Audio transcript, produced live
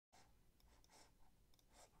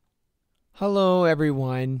Hello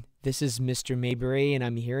everyone, this is Mr. Mayberry and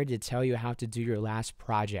I'm here to tell you how to do your last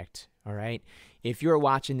project, alright? If you're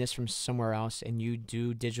watching this from somewhere else and you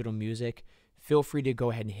do digital music, feel free to go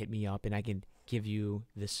ahead and hit me up and I can give you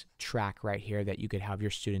this track right here that you could have your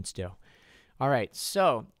students do. Alright,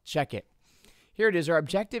 so check it. Here it is. Our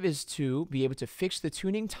objective is to be able to fix the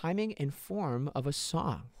tuning, timing, and form of a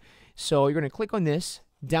song. So you're going to click on this,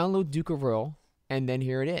 download Duke of Earl, and then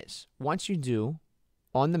here it is. Once you do,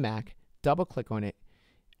 on the Mac, double click on it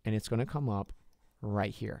and it's going to come up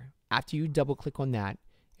right here. After you double click on that,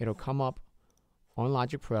 it'll come up on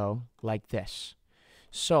Logic Pro like this.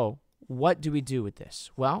 So what do we do with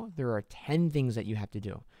this? Well, there are 10 things that you have to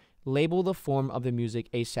do. Label the form of the music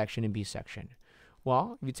A section and B section.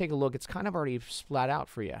 Well, if you take a look, it's kind of already splat out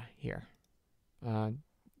for you here. I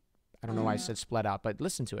don't know why I said splat out, but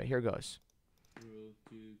listen to it. Here it goes.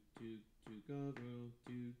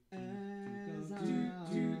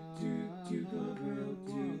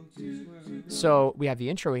 So we have the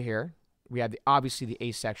intro here. We have obviously the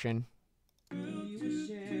A section.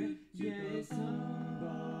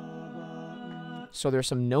 So there's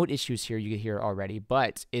some note issues here you can hear already,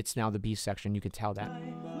 but it's now the B section. You could tell that.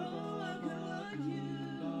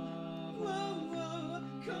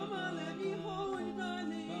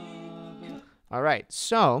 All right,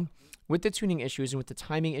 so with the tuning issues and with the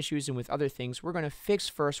timing issues and with other things, we're going to fix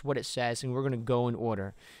first what it says and we're going to go in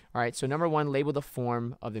order. All right, so number one, label the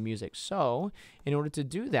form of the music. So in order to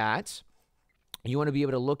do that, you want to be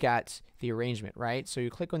able to look at the arrangement, right? So you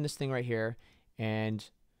click on this thing right here and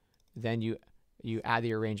then you add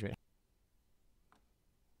the arrangement.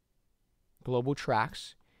 Global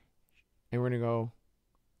tracks, and we're going to go,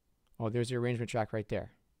 oh, there's the arrangement track right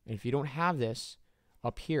there. And if you don't have this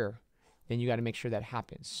up here, then you got to make sure that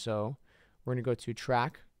happens. So we're going to go to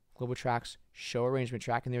track, global tracks, show arrangement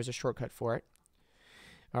track, and there's a shortcut for it.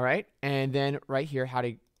 All right, and then right here, how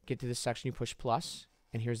to get to this section, you push plus,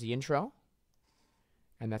 and here's the intro,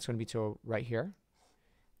 and that's going to be to right here.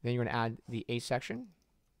 Then you're going to add the A section,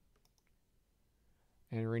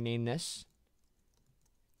 and rename this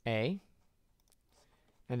A,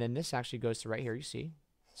 and then this actually goes to right here, you see.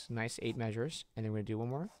 It's a nice 8 measures, and then we're going to do one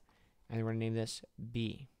more, and then we're going to name this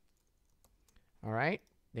B. All right,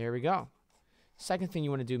 there we go. Second thing you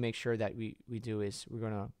want to do, make sure that we do is we're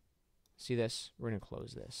going to see this. We're going to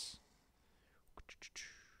close this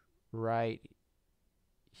right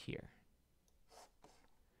here.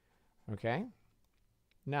 Okay.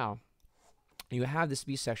 Now, you have this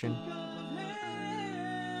B section.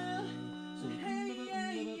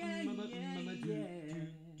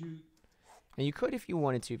 And you could, if you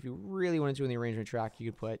wanted to, if you really wanted to in the arrangement track,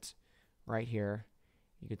 you could put right here,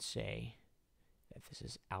 you could say that this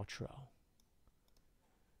is outro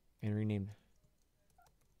and rename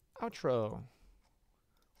outro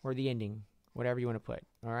or the ending, whatever you want to put.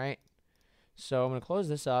 All right, so I'm going to close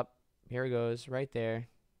this up. Here it goes right there.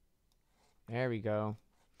 There we go.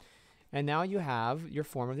 And now you have your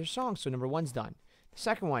form of your song. So number one's done. The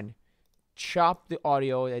second one, chop the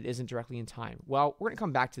audio that isn't directly in time. Well, we're going to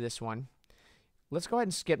come back to this one. Let's go ahead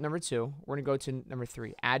and skip number 2. We're going to go to number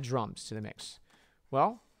 3, add drums to the mix.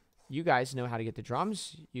 Well, you guys know how to get the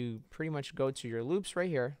drums. You pretty much go to your loops right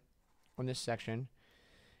here on this section.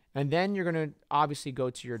 And then you're going to obviously go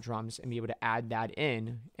to your drums and be able to add that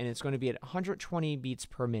in. And it's going to be at 120 beats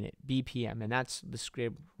per minute, BPM. And that's the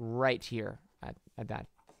script right here at that.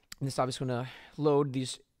 And this is obviously going to load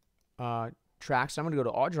these tracks. I'm going to go to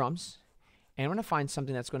all drums. And I'm going to find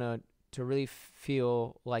something that's going to really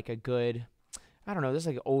feel like a good, I don't know, this is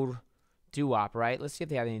like an old doo-wop, right? Let's see if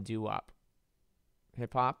they have any doo-wop.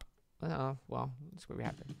 Hip-hop. Well, that's what we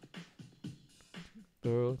have here.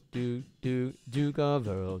 Earl, Duke of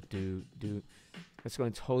Earl, do. That's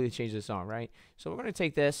going to totally change the song, right? So we're going to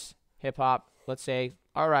take this hip-hop, let's say,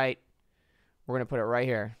 all right, we're going to put it right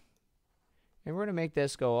here. And we're going to make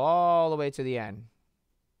this go all the way to the end.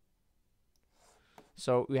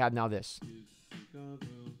 So we have now this.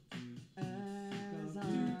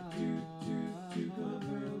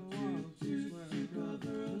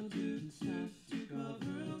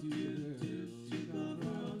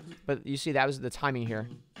 But you see, that was the timing here.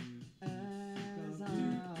 It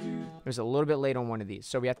was a little bit late on one of these,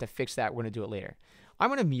 so we have to fix that. We're going to do it later. I'm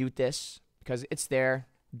going to mute this because it's there,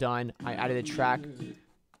 done. I added a track.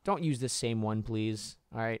 Don't use the same one, please.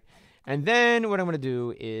 All right. And then what I'm going to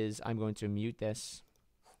do is I'm going to mute this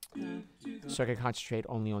so I can concentrate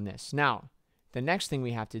only on this. Now, the next thing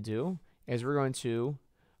we have to do is we're going to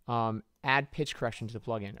add pitch correction to the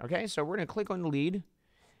plugin. Okay, so we're going to click on the lead.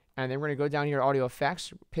 And then we're going to go down here, audio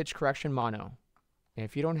effects, pitch correction mono. And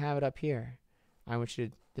if you don't have it up here, I want you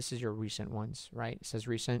to, this is your recent ones, right? It says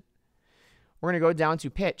recent. we're going to go down to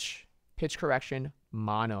pitch correction,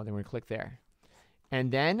 mono. Then we're going to click there.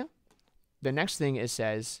 And then the next thing it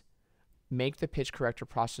says, make the pitch corrector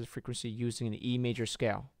process frequency using an E major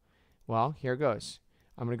scale. Well, here it goes.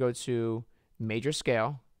 I'm going to go to major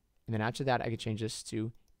scale, and then after that, I can change this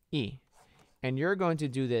to E. And you're going to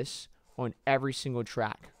do this on every single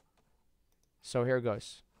track. So here it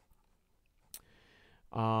goes.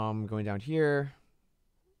 Going down here,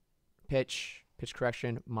 pitch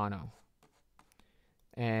correction, mono.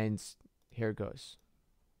 And here it goes.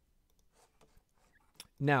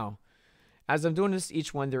 Now, as I'm doing this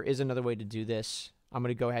each one, there is another way to do this. I'm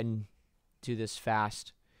going to go ahead and do this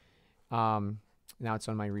fast. Now it's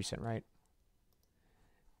on my recent, right?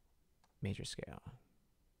 Major scale.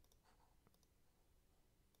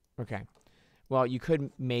 Okay. Well, you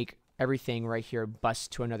could make everything right here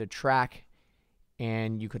bust to another track,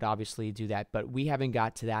 and you could obviously do that, but we haven't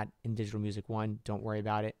got to that in Digital Music 1. Don't worry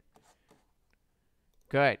about it.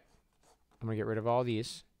 Good. I'm going to get rid of all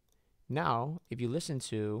these. Now, if you listen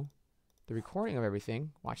to the recording of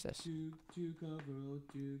everything, watch this.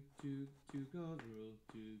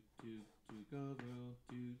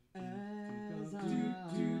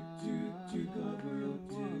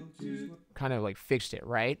 Kind of like fixed it,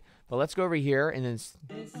 right? But let's go over here and then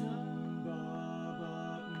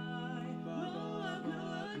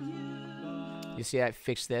you see I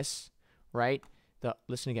fixed this, right?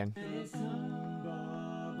 Listen again.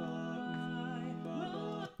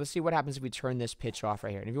 Let's see what happens if we turn this pitch off right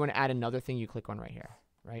here. And if you want to add another thing, you click on right here,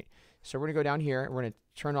 right? So we're going to go down here, and we're going to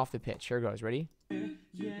turn off the pitch. Here it goes. Ready?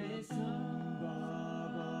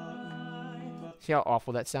 See how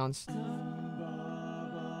awful that sounds?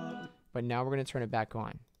 But now we're going to turn it back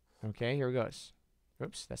on. Okay, here it goes.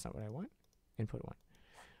 Oops, that's not what I want. Input 1.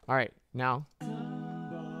 All right, now.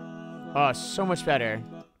 Oh, so much better.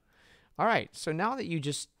 All right, so now that you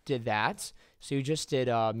just did that, so you just did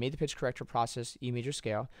made the pitch corrector process, E major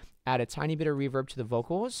scale, add a tiny bit of reverb to the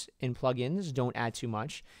vocals in plugins, don't add too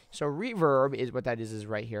much. So reverb is what that is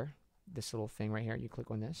right here, this little thing right here. You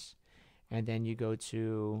click on this, and then you go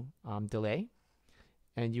to delay,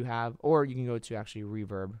 and you have, or you can go to actually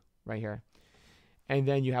reverb right here, and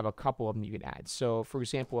then you have a couple of them you could add. So for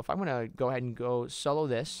example, if I'm gonna go ahead and go solo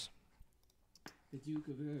this. The Duke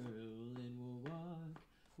of Earl and we'll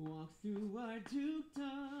walk through our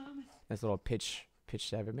dukedom. That's a little pitch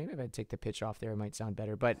 7. Maybe if I take the pitch off there, it might sound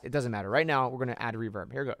better, but it doesn't matter. Right now, we're going to add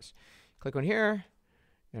reverb. Here it goes. Click on here,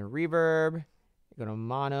 and reverb. Go to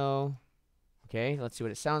mono. Okay, let's see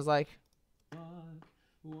what it sounds like.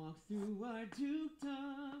 Walk through our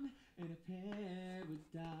dukedom in a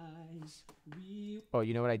paradise. Oh,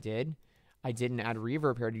 you know what I did? I didn't add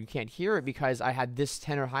reverb here. You can't hear it because I had this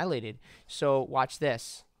tenor highlighted. So watch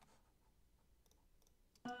this.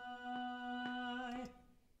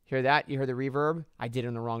 Hear that? You hear the reverb? I did it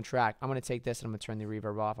on the wrong track. I'm going to take this and I'm going to turn the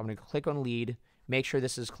reverb off. I'm going to click on lead, make sure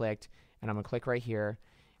this is clicked, and I'm going to click right here,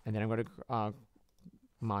 and then I'm going to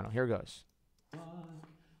mono. Here it goes.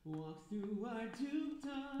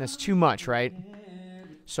 That's too much, right?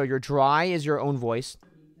 So your dry is your own voice.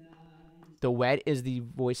 The wet is the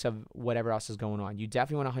voice of whatever else is going on. You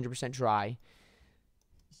definitely want 100% dry.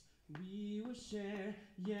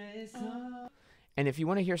 And if you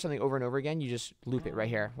want to hear something over and over again, you just loop it right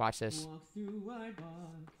here. Watch this.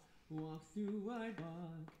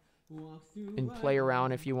 And play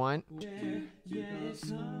around if you want.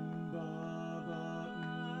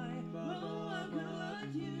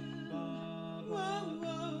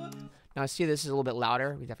 Now see, this is a little bit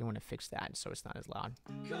louder. We definitely want to fix that so it's not as loud.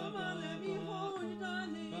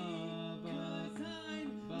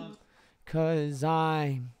 Cause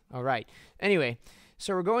I'm all right. Anyway,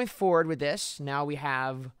 so we're going forward with this. Now we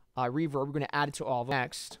have reverb. We're going to add it to all of them.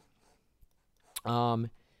 Next,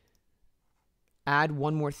 add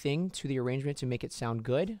one more thing to the arrangement to make it sound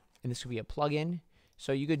good, and this could be a plugin.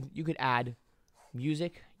 So you could add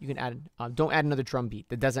music. You can add. Don't add another drum beat.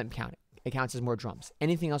 That doesn't count. It counts as more drums.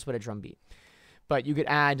 Anything else but a drum beat. But you could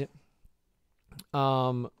add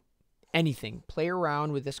anything. Play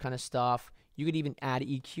around with this kind of stuff. You could even add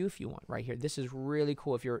EQ if you want right here. This is really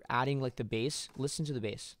cool. If you're adding like the bass, listen to the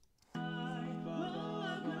bass.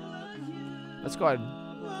 Let's go ahead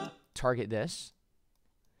and target this.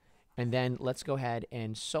 And then let's go ahead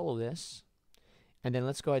and solo this. And then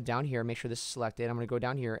let's go ahead down here, make sure this is selected. I'm going to go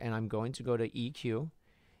down here and I'm going to go to EQ.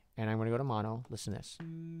 And I'm going to go to mono. Listen to this.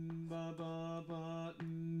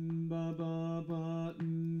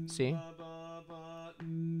 See?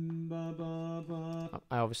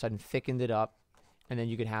 I all of a sudden thickened it up. And then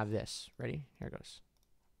you could have this. Ready? Here it goes.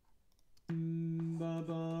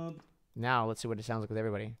 Now, let's see what it sounds like with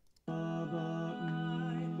everybody.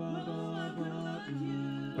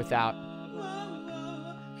 without,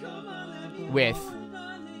 with.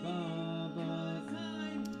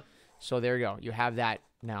 So there you go. You have that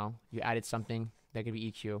now. You added something that could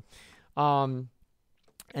be EQ.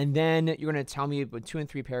 And then you're going to tell me about 2 and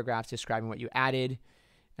 3 paragraphs describing what you added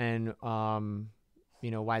and, you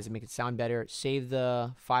know, why does it make it sound better. Save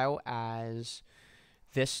the file as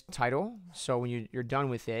this title. So when you're done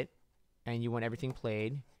with it and you want everything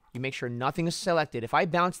played, you make sure nothing is selected. If I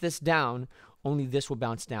bounce this down, only this will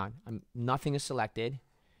bounce down. Nothing is selected.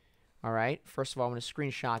 All right. First of all, I'm going to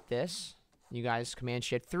screenshot this. You guys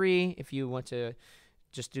Command-Shift-3 if you want to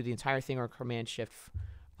just do the entire thing, or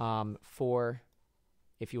Command-Shift-4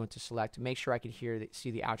 if you want to select. Make sure I can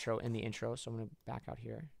see the outro and the intro. So I'm going to back out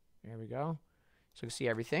here. There we go. So you can see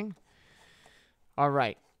everything. All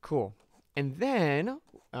right, cool. And then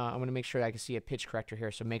I'm going to make sure I can see a pitch corrector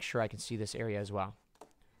here. So make sure I can see this area as well.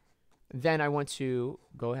 Then I want to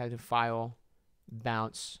go ahead and File,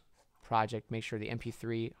 Bounce, Project. Make sure the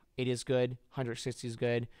MP3, it is good. 160 is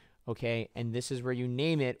good. Okay, and this is where you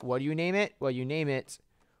name it. What do you name it? Well, you name it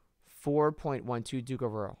 4.12 Duke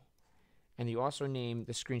of Earl. And you also name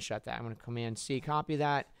the screenshot that. I'm going to Command-C, copy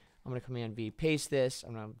that. I'm going to Command-V, paste this.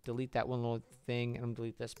 I'm going to delete that one little thing, and I'm going to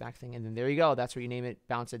delete this back thing. And then there you go. That's where you name it.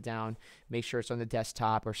 Bounce it down. Make sure it's on the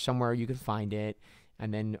desktop or somewhere you can find it.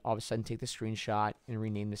 And then all of a sudden take the screenshot and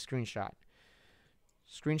rename the screenshot.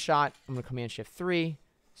 Screenshot, I'm going to Command-Shift-3.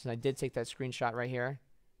 Since I did take that screenshot right here,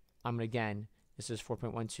 I'm going to, again, this is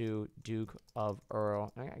 4.12 Duke of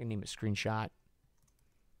Earl. I can name it screenshot.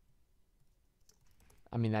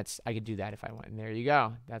 I mean, I could do that if I want. And there you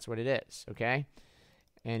go. That's what it is, okay?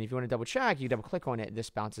 And if you want to double check, you double click on it. This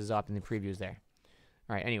bounces up and the preview is there.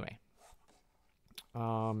 All right, anyway.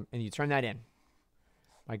 And you turn that in.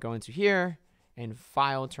 I go into here and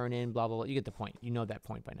File, turn in, blah, blah, blah. You get the point. You know that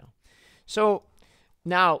point by now. So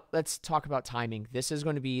now let's talk about timing. This is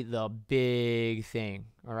going to be the big thing,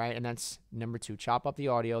 all right? And that's number 2. Chop up the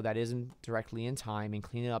audio that isn't directly in time and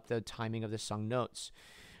clean up the timing of the sung notes.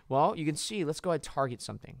 Well, you can see, let's go ahead and target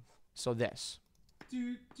something. So this.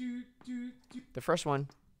 The first one,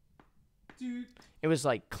 it was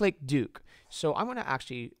like click Duke. So I'm going to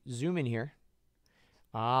actually zoom in here.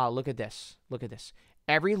 Ah, look at this. Look at this.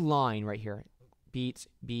 Every line right here, beats,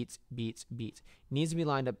 beats, beats, beats, needs to be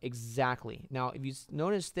lined up exactly. Now, if you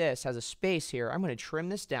notice this has a space here, I'm going to trim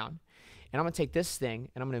this down, and I'm going to take this thing,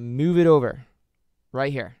 and I'm going to move it over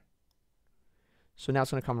right here. So now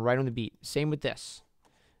it's going to come right on the beat. Same with this.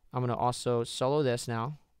 I'm going to also solo this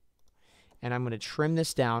now, and I'm going to trim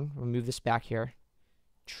this down. I'm going to move this back here.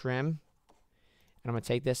 Trim, and I'm going to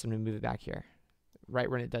take this and I'm going to move it back here.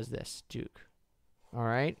 Right when it does this, Duke. All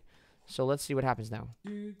right? So let's see what happens now.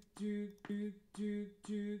 The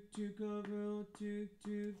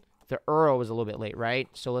Earl was a little bit late, right?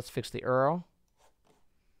 So let's fix the Earl.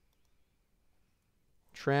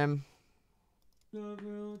 Trim.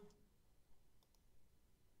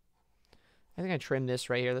 I think I trimmed this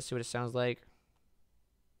right here. Let's see what it sounds like.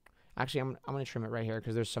 Actually, I'm going to trim it right here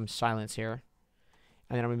because there's some silence here.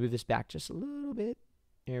 And then I'm going to move this back just a little bit.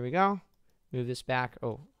 Here we go. Move this back.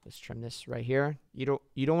 Oh, let's trim this right here. You don't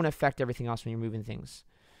want to affect everything else when you're moving things.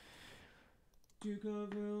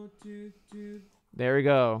 There we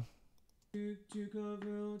go.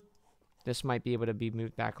 This might be able to be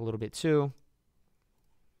moved back a little bit too.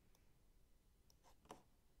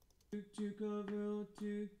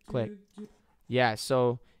 Click. Yeah,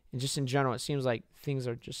 so just in general, it seems like things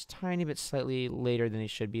are just tiny bit slightly later than they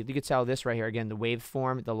should be. You can tell this right here, again, the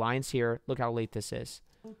waveform, the lines here, look how late this is.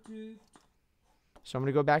 So I'm going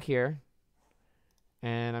to go back here,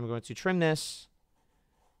 and I'm going to trim this.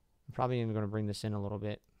 I'm probably even going to bring this in a little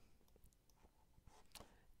bit.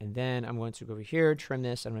 And then I'm going to go over here, trim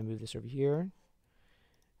this. I'm going to move this over here.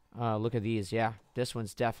 Look at these. Yeah, this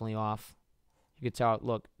one's definitely off. You can tell,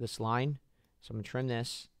 look, this line. So I'm going to trim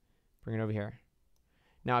this, bring it over here.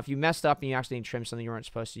 Now, if you messed up and you actually trimmed something you weren't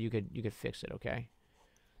supposed to, you could fix it, okay?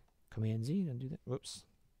 Command-Z, don't do that. Whoops.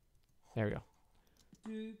 There we go.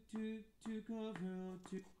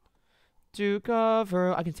 Duke of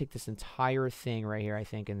Earl. I can take this entire thing right here, I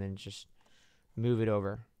think, and then just move it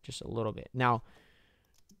over just a little bit. Now,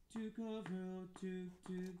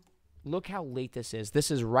 look how late this is.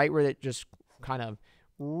 This is right where it just kind of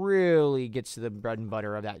really gets to the bread and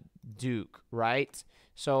butter of that Duke, right?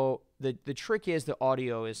 So the trick is the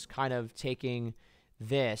audio is kind of taking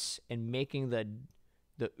this and making the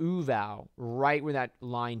ooh vowel right where that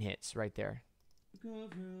line hits, right there.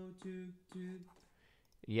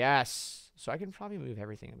 Yes. So I can probably move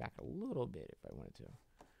everything back a little bit if I wanted to.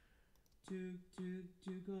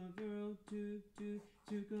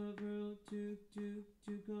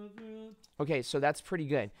 Okay, so that's pretty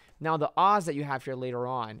good. Now the ahs that you have here later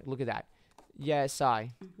on, look at that. Yes,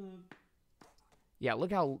 I. Yeah,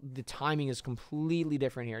 look how the timing is completely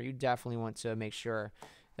different here. You definitely want to make sure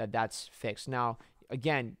that that's fixed. Now,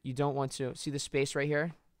 again, you don't want to see the space right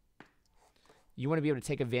here. You want to be able to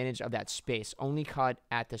take advantage of that space. Only cut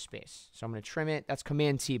at the space. So I'm going to trim it. That's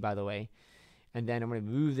Command T, by the way. And then I'm going to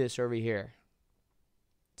move this over here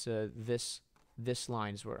to this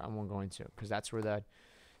line is where I'm going to, because that's where the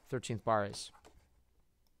 13th bar is.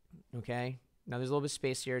 Okay. Now there's a little bit of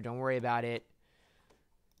space here. Don't worry about it.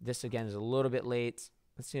 This again is a little bit late.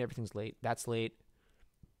 Let's see, everything's late. That's late.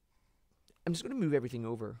 I'm just going to move everything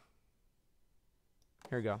over.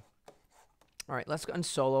 Here we go. All right, let's go on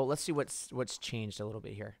solo. Let's see what's changed a little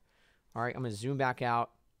bit here. All right, I'm going to zoom back out.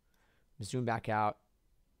 Zoom back out.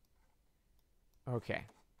 Okay.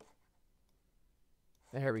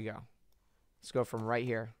 There we go. Let's go from right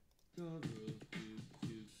here.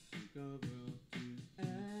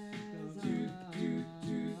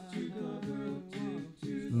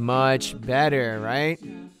 Much better, right?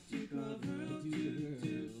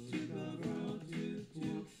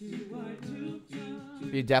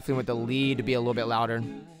 You definitely want the lead to be a little bit louder.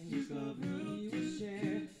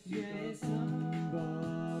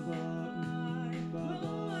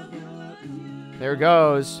 There it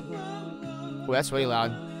goes. Oh, that's way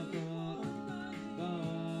loud.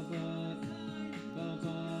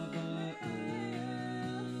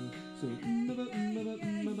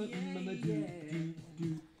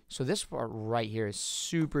 So this part right here is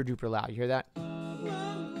super duper loud. You hear that?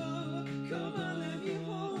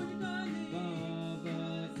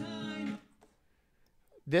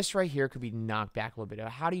 This right here could be knocked back a little bit.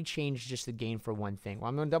 How do you change just the gain for one thing? Well,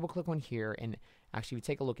 I'm going to double click on here, and actually, if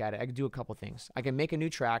you take a look at it, I can do a couple things. I can make a new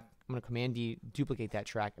track. I'm going to Command D, duplicate that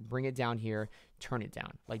track, bring it down here, turn it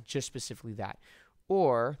down, like just specifically that.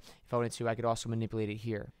 Or if I wanted to, I could also manipulate it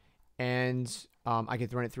here. And I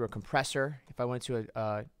could run it through a compressor if I wanted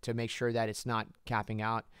to make sure that it's not capping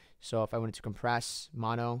out. So if I wanted to compress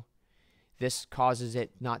mono, this causes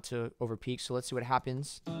it not to overpeak. So let's see what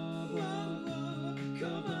happens.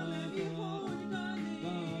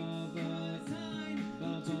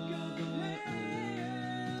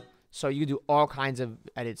 So you can do all kinds of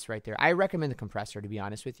edits right there. I recommend the compressor, to be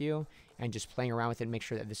honest with you, and just playing around with it and make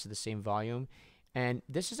sure that this is the same volume. And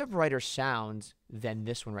this is a brighter sound than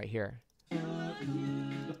this one right here.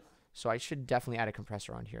 So I should definitely add a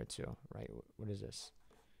compressor on here too, right? What is this?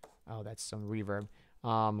 Oh, that's some reverb.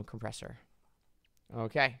 Compressor.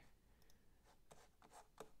 Okay.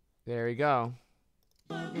 There we go.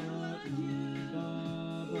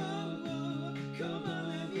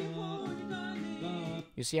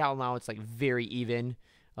 You see how now it's like very even,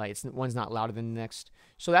 like one's not louder than the next.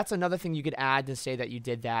 So that's another thing you could add to say that you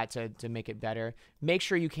did that to make it better. Make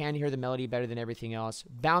sure you can hear the melody better than everything else.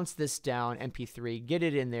 Bounce this down, MP3, get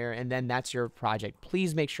it in there, and then that's your project.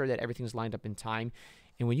 Please make sure that everything's lined up in time.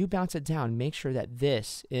 And when you bounce it down, make sure that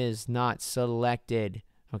this is not selected,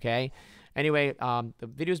 okay? Anyway, the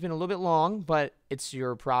video's been a little bit long, but it's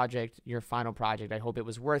your project, your final project. I hope it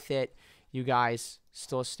was worth it. You guys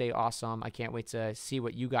still stay awesome. I can't wait to see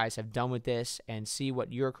what you guys have done with this and see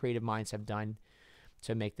what your creative minds have done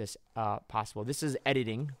to make this possible. This is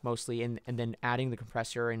editing mostly, and then adding the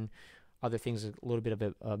compressor and other things, a little bit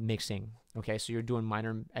of a mixing. Okay, so you're doing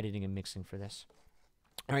minor editing and mixing for this.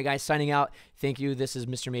 All right, guys, signing out. Thank you. This is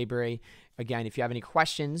Mr. Mayberry. Again, if you have any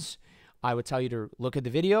questions, I would tell you to look at the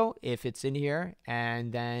video if it's in here,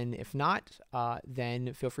 and then if not,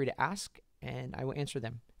 then feel free to ask, and I will answer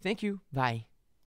them. Thank you. Bye.